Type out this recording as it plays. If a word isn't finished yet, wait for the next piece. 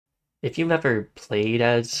If you've ever played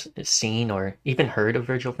as, seen, or even heard of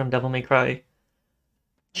Virgil from Devil May Cry,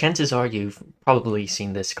 chances are you've probably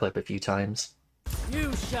seen this clip a few times.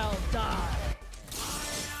 You shall die.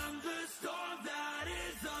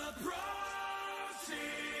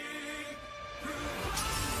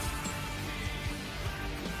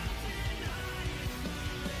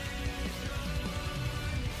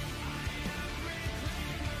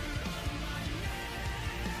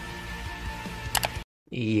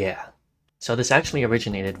 Yeah. So this actually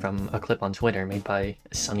originated from a clip on Twitter made by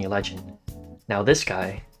Sunny Legend. Now this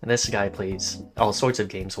guy plays all sorts of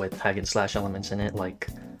games with hack and slash elements in it, like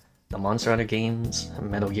the Monster Hunter games,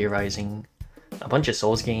 Metal Gear Rising, a bunch of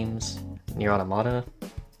Souls games, Nier Automata.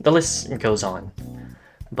 The list goes on.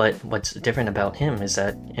 But what's different about him is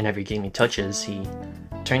that in every game he touches, he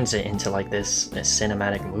turns it into like this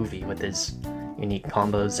cinematic movie with his unique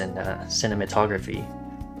combos and cinematography.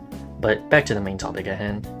 But back to the main topic at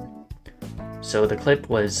hand. So the clip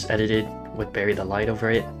was edited with Bury the Light over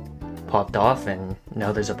it, popped off, and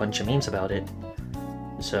now there's a bunch of memes about it.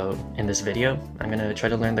 So in this video, I'm gonna try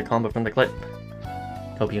to learn the combo from the clip.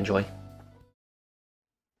 Hope you enjoy.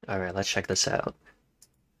 Alright, let's check this out.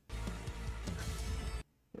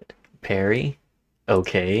 Parry.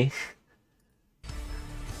 Okay.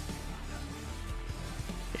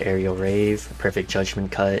 Aerial Rave, Perfect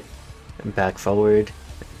Judgment Cut, back forward,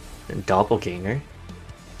 Doppelganger,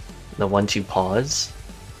 the 1-2 pause,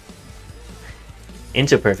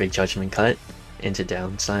 into Perfect Judgment Cut, into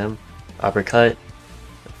down slam, uppercut,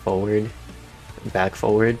 forward, back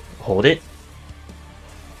forward, hold it,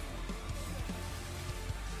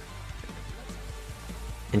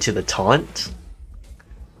 into the taunt.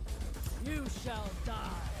 You shall die.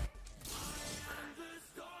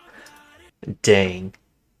 Dang.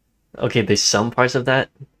 Okay, there's some parts of that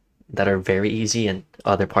are very easy and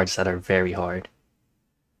other parts that are very hard.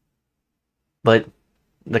 But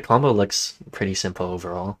the combo looks pretty simple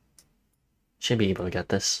overall. Should be able to get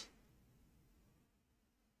this.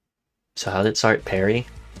 So how did it start? Parry?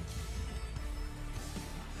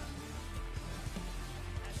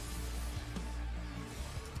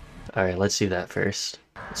 Alright, let's do that first.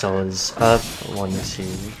 So it was up,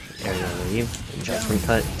 1-2, aerial wave, judgment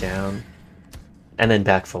cut, down, and then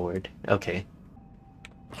back forward. Okay.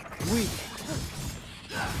 Weak.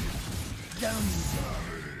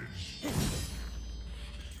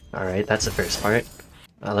 Alright, that's the first part.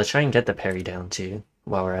 Let's try and get the parry down too,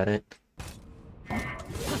 while we're at it.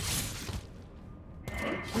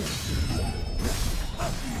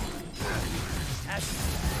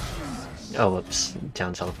 Oh, whoops.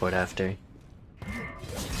 Down teleport after.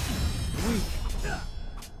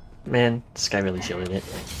 Man, this guy really shielded it.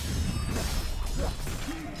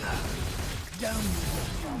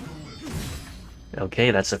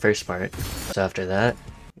 Okay, that's the first part. So after that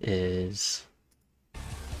is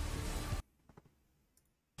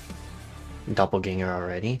Doppelganger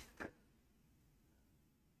already.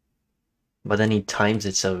 But then he times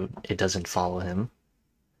it so it doesn't follow him.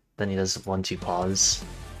 Then he does 1-2 pause.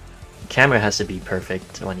 Camera has to be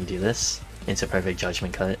perfect when you do this. It's a perfect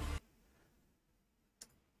judgment cut.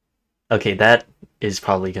 Okay, that is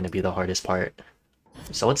probably going to be the hardest part.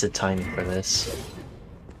 So what's the timing for this?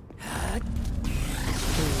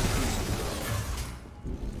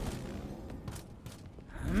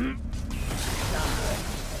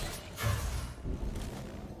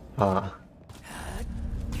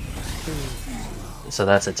 So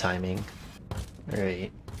that's a timing.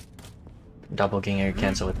 Alright. Doppelganger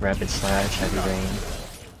cancel with rapid slash, heavy rain.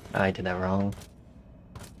 I did that wrong.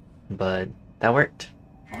 But that worked.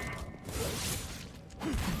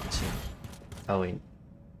 Let's see. Oh wait.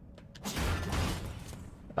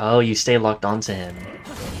 Oh, you stay locked onto him.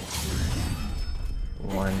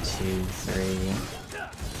 1, 2, 3.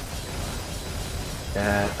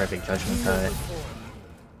 That perfect judgment cut.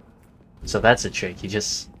 So that's a trick. You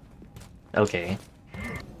just okay.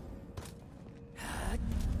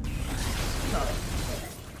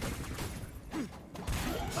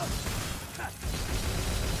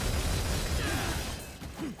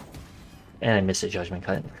 And I missed a judgment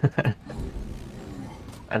cut.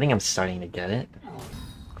 I think I'm starting to get it.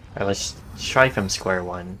 Alright, let's try from square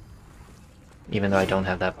one. Even though I don't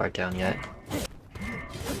have that part down yet.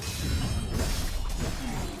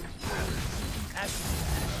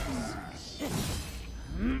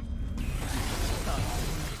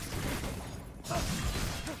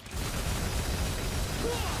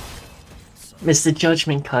 Missed the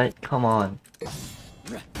judgment cut, come on.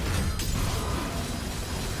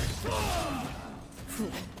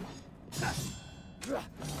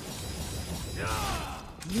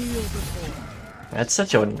 That's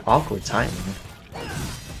such an awkward timing.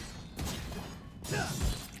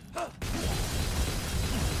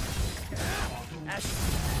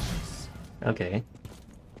 Okay.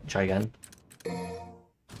 Try again.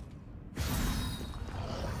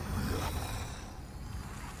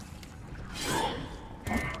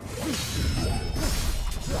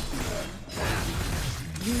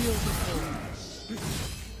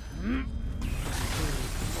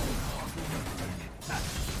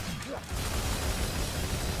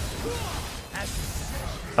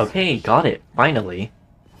 Okay, got it. Finally.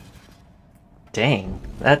 Dang,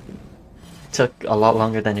 that took a lot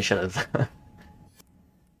longer than it should have.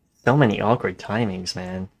 So many awkward timings,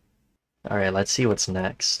 man. Alright, let's see what's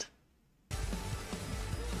next.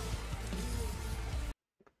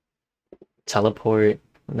 Teleport,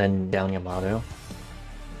 then down Yamato.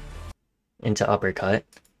 Into uppercut.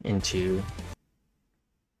 Into...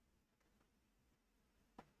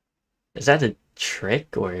 Is that a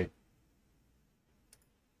trick, or...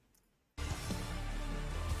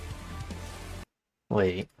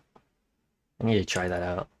 Wait. I need to try that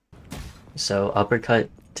out. So, uppercut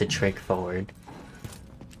to trick forward.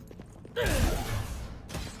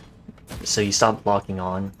 So you stop locking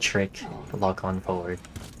on, trick, lock on forward.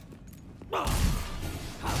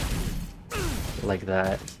 Like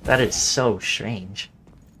that. That is so strange.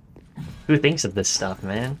 Who thinks of this stuff,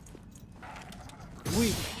 man?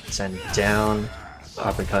 Send down,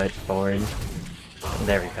 uppercut, forward.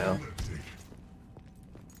 There we go.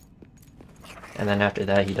 And then after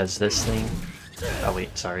that he does this thing. Oh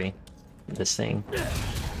wait, sorry. This thing.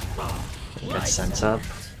 Gets sent up.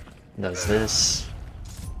 Does this.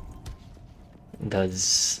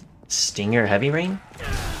 Does Stinger Heavy Rain?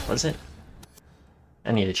 Was it?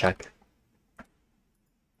 I need to check.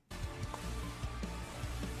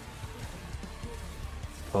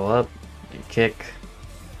 Pull up, kick.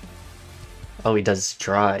 Oh, he does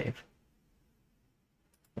drive.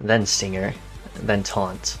 Then Stinger. Then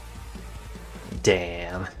taunt.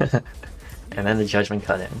 Damn. And then the Judgment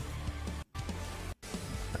Cut in.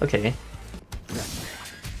 Okay.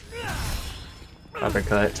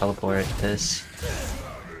 Uppercut, teleport, this.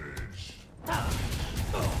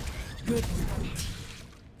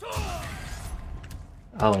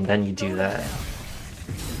 Oh, and then you do that.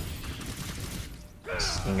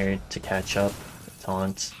 Stinger to catch up,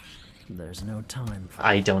 taunt. There's no time.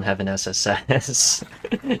 I don't have an SSS,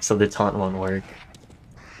 so the taunt won't work.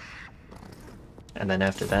 And then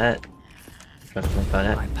after that, Judgment Cut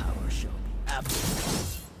it. My power shall be absolute.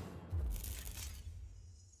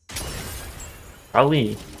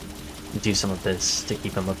 Probably do some of this to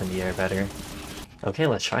keep him up in the air better. Okay,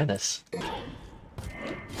 let's try this.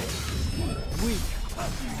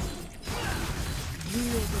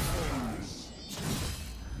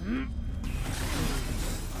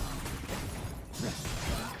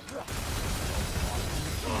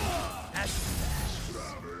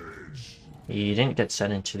 He didn't get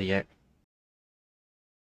set into the air.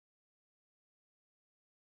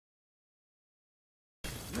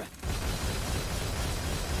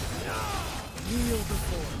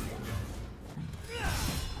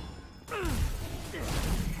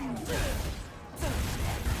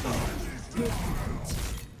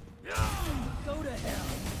 Go to hell.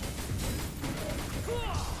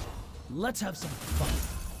 Let's have some fun.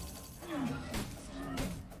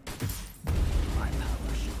 My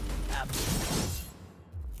power shall be absolute.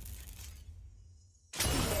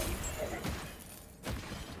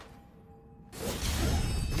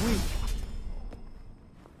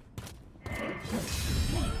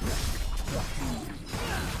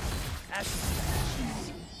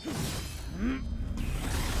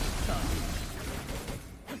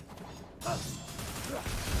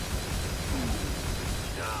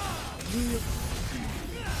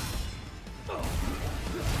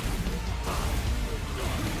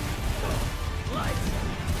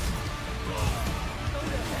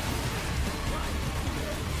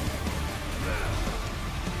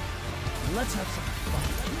 Let's have some fun.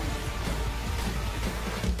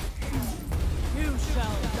 You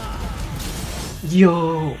shall die.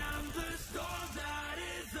 Yo!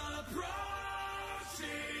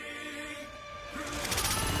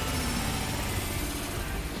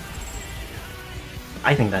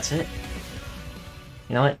 I think that's it.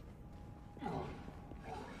 You know what?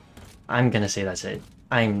 I'm gonna say that's it.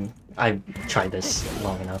 I've tried this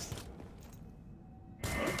long enough.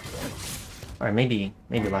 Or maybe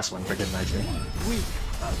last one for good measure.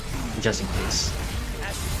 Just in case.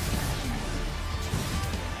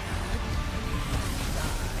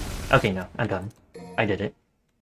 Okay, no, I'm done. I did it.